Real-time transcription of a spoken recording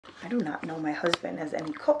I do not know my husband as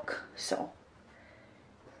any cook, so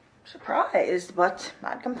surprised, but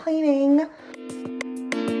not complaining.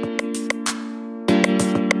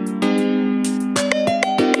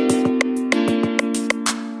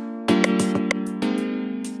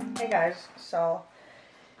 Hey guys, so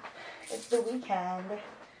it's the weekend.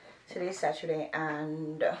 Today's Saturday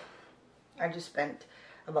and I just spent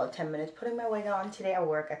about 10 minutes putting my wig on today at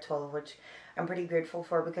work at 12, which I'm pretty grateful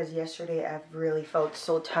for because yesterday I really felt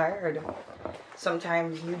so tired.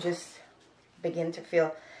 Sometimes you just begin to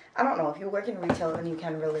feel, I don't know, if you work in retail and you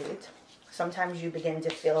can relate, sometimes you begin to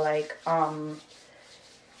feel like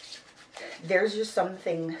there's just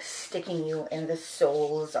something sticking you in the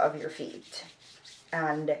soles of your feet,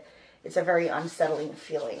 and it's a very unsettling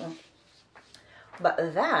feeling.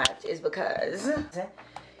 But that is because,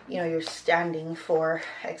 you know, you're standing for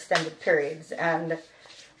extended periods, and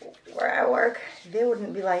where I work, they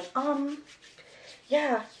wouldn't be like,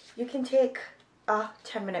 yeah, you can take a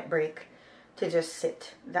 10-minute break to just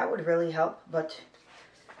sit. That would really help, but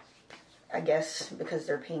I guess because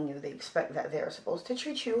they're paying you, they expect that they're supposed to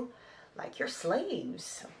treat you like you're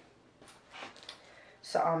slaves.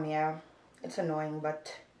 So, yeah, it's annoying,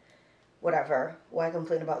 but whatever. Why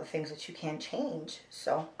complain about the things that you can't change?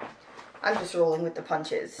 So I'm just rolling with the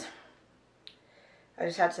punches. I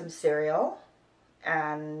just had some cereal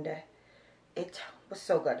and it was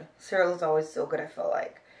so good. Cereal is always so good, I feel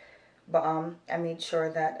like. But I made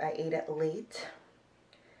sure that I ate it late,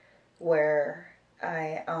 where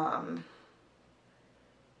it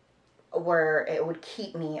would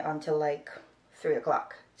keep me until like 3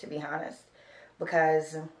 o'clock, to be honest,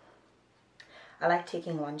 because I like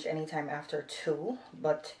taking lunch anytime after 2,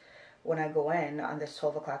 but when I go in on this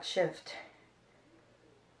 12 o'clock shift,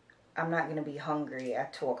 I'm not going to be hungry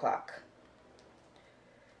at 2 o'clock.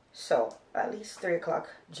 So at least 3 o'clock,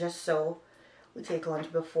 just so we take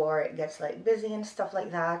lunch before it gets like busy and stuff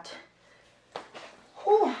like that.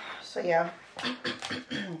 Whew. So yeah,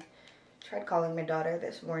 tried calling my daughter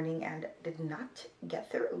this morning and did not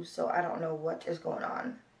get through, so I don't know what is going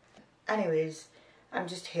on. Anyways, I'm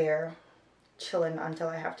just here chilling until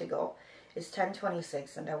I have to go. It's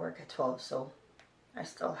 10:26 and I work at 12, so I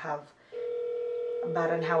still have about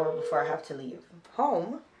an hour before I have to leave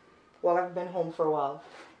home. Well, I've been home for a while,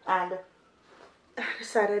 and I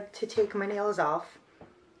decided to take my nails off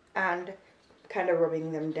and kind of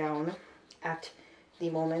rubbing them down at the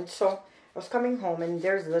moment. So I was coming home and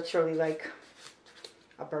there's literally like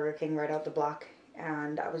a Burger King right out the block,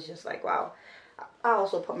 and I was just like, wow. I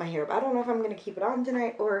also put my hair up. I don't know if I'm going to keep it on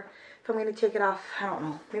tonight or if I'm going to take it off. I don't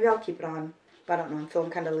know. Maybe I'll keep it on, but I don't know. I'm feeling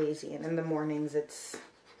kind of lazy, and in the mornings it's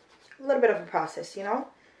a little bit of a process, you know?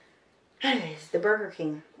 Anyways, the Burger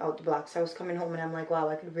King out the block. So I was coming home and I'm like, wow,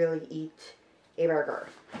 I could really eat a burger.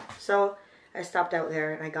 So I stopped out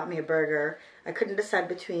there and I got me a burger. I couldn't decide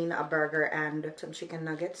between a burger and some chicken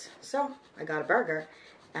nuggets, so I got a burger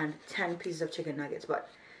and 10 pieces of chicken nuggets. But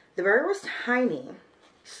the burger was tiny,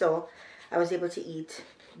 so I was able to eat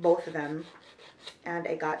both of them. And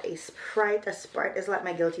I got a Sprite. A Sprite is like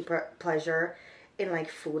my guilty pleasure in like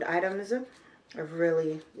food items. I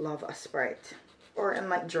really love a Sprite. Or in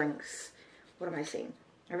like drinks. What am I saying?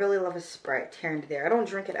 I really love a Sprite here and there. I don't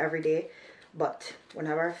drink it every day, but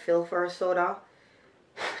whenever I feel for a soda,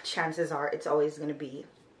 chances are it's always going to be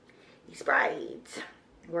a Sprite.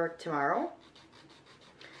 Work tomorrow.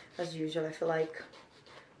 As usual, I feel like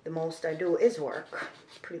the most I do is work.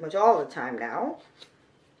 Pretty much all the time now.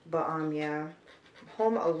 But yeah, I'm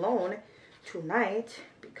home alone tonight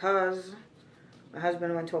because my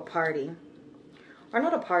husband went to a party. Or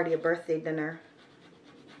not a party, a birthday dinner.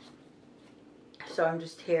 So I'm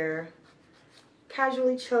just here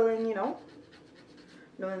casually chilling, you know,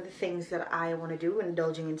 doing the things that I want to do,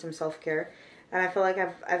 indulging in some self-care. And I feel like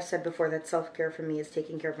I've said before that self-care for me is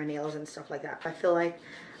taking care of my nails and stuff like that. I feel like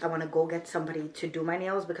I want to go get somebody to do my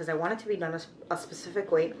nails because I want it to be done a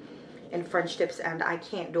specific way in French tips, and I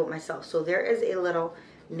can't do it myself. So there is a little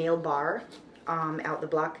nail bar out the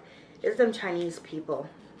block. It's them Chinese people.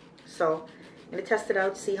 So I'm going to test it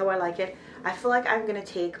out, see how I like it. I feel like I'm going to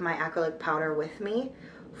take my acrylic powder with me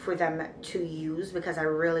for them to use because I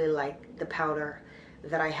really like the powder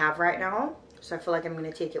that I have right now. So I feel like I'm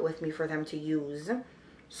going to take it with me for them to use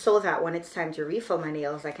so that when it's time to refill my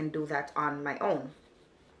nails, I can do that on my own.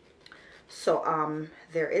 So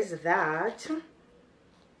there is that.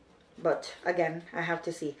 But again, I have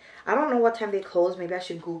to see. I don't know what time they close. Maybe I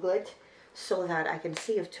should Google it so that I can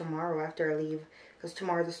see if tomorrow after I leave, because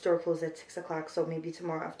tomorrow the store closes at 6 o'clock, so maybe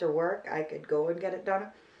tomorrow after work I could go and get it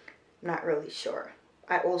done. Not really sure.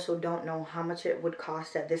 I also don't know how much it would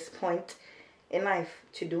cost at this point in life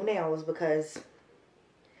to do nails, because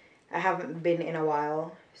I haven't been in a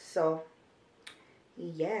while. So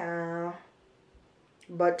yeah,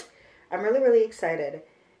 but I'm really, really excited.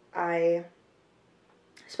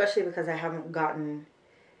 Especially because I haven't gone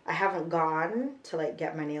to like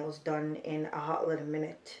get my nails done in a hot little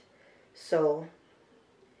minute. So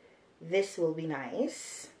this will be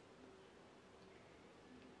nice.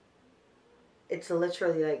 It's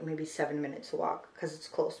literally like maybe 7 minutes walk because it's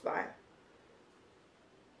close by.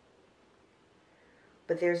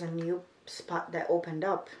 But there's a new spot that opened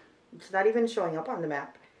up. It's not even showing up on the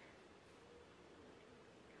map.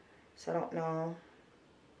 So I don't know.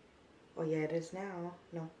 Oh yeah, it is now.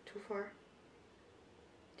 No, too far.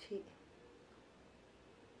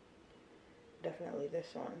 Definitely this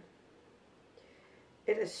one.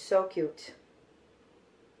 It is so cute.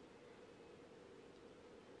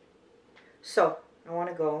 So I want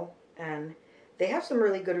to go, and they have some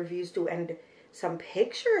really good reviews too, and some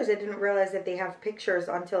pictures. I didn't realize that they have pictures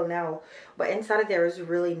until now, but inside of there is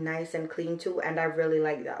really nice and clean too, and I really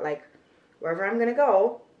like that. Like wherever I'm gonna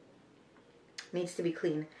go needs to be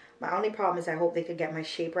clean. My only problem is I hope they could get my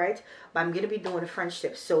shape right, but I'm gonna be doing French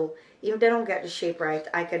tips, so even if they don't get the shape right,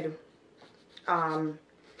 I could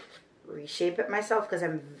reshape it myself, because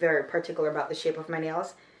I'm very particular about the shape of my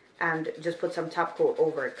nails, and just put some top coat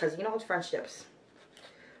over it, because you know it's French tips.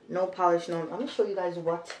 No polish, no. Let me show you guys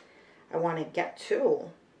what I want to get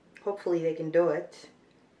to. Hopefully they can do it.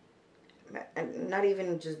 And not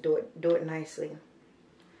even just do it nicely.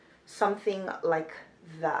 Something like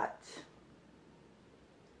that.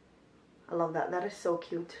 I love that. That is so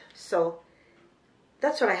cute. So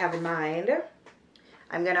that's what I have in mind.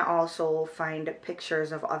 I'm gonna also find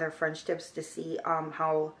pictures of other French tips to see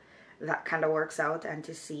how that kind of works out, and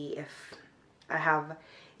to see if I have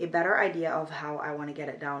a better idea of how I want to get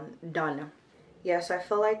it done. Yeah, so I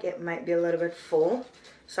feel like it might be a little bit full,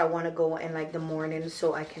 so I want to go in like the morning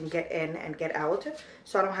so I can get in and get out,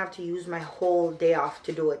 so I don't have to use my whole day off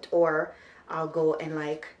to do it, or I'll go in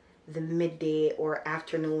like the midday or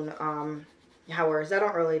afternoon hours. I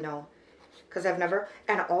don't really know, because I've never.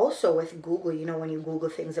 And also with Google, you know, when you Google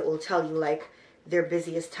things, it will tell you like their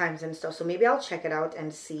busiest times and stuff. So maybe I'll check it out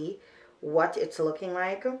and see what it's looking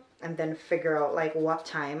like, and then figure out like what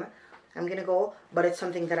time I'm gonna go. But it's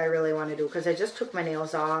something that I really want to do, because I just took my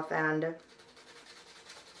nails off, and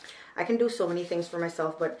I can do so many things for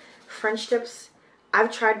myself. But French tips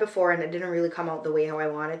I've tried before, and it didn't really come out the way how I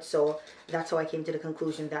wanted, so that's how I came to the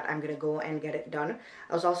conclusion that I'm gonna go and get it done.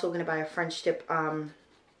 I was also gonna buy a French tip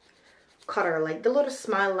cutter, like the little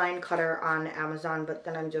smile line cutter on Amazon, but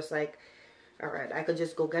then I'm just like, all right, I could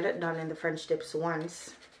just go get it done in the French tips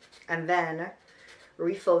once, and then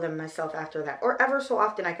refill them myself after that. Or ever so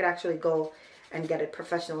often I could actually go and get it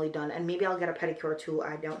professionally done, and maybe I'll get a pedicure too.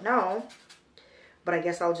 I don't know, but I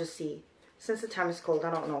guess I'll just see. Since the time is cold,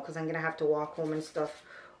 I don't know, because I'm gonna have to walk home and stuff,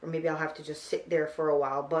 or maybe I'll have to just sit there for a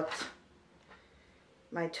while. But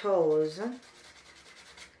my toes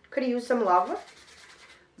could use some love.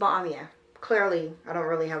 But yeah, clearly I don't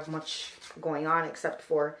really have much going on except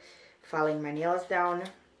for filing my nails down.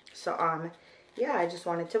 So yeah, I just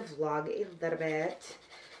wanted to vlog a little bit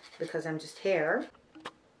because I'm just here.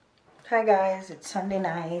 Hi guys, it's Sunday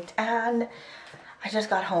night, and I just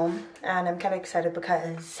got home, and I'm kind of excited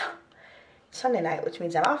because it's Sunday night, which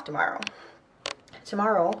means I'm off tomorrow.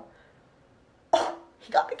 Oh,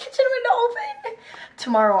 he got the kitchen window open.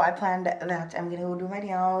 Tomorrow I planned that I'm gonna go do my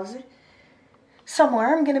nails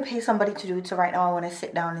somewhere. I'm gonna pay somebody to do it. So right now I want to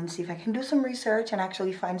sit down and see if I can do some research and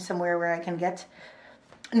actually find somewhere where I can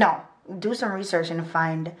do some research and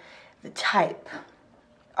find the type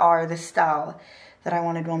or the style that I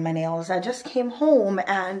want to do on my nails. I just came home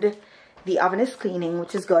and the oven is cleaning,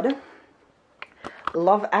 which is good.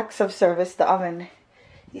 Love acts of service, the oven.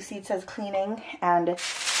 You see it says cleaning, and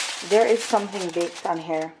there is something baked on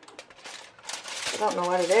here. I don't know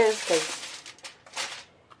what it is, because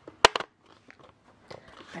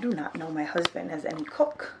I do not know my husband as any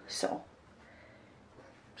cook, so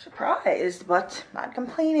surprised, but not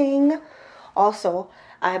complaining. Also,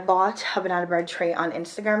 I bought a banana bread tray on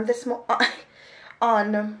Instagram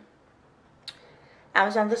on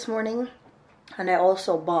Amazon this morning, and I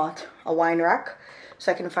also bought a wine rack,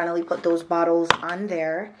 so I can finally put those bottles on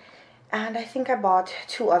there. And I think I bought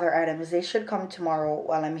 2 other items. They should come tomorrow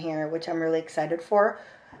while I'm here, which I'm really excited for,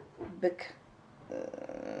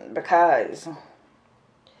 because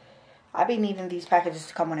I've been needing these packages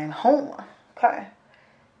to come when I'm home. Okay.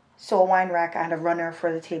 So a wine rack and a runner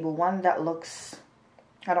for the table. One that looks,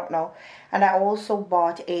 I don't know. And I also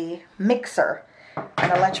bought a mixer,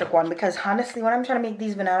 an electric one, because honestly, when I'm trying to make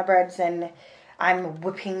these banana breads and I'm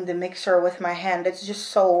whipping the mixer with my hand, it's just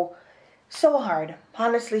so So hard.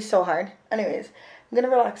 Honestly, so hard. Anyways, I'm gonna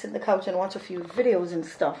relax in the couch and watch a few videos and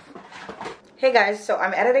stuff. Hey guys, so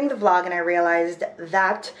I'm editing the vlog and I realized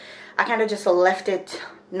that I kind of just left it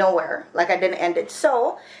nowhere. Like I didn't end it.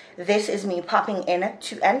 So this is me popping in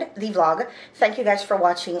to end the vlog. Thank you guys for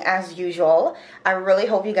watching as usual. I really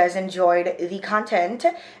hope you guys enjoyed the content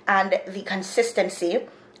and the consistency.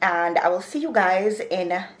 And I will see you guys in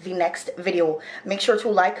the next video. Make sure to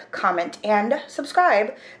like, comment, and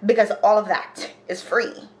subscribe because all of that is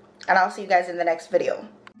free. And I'll see you guys in the next video.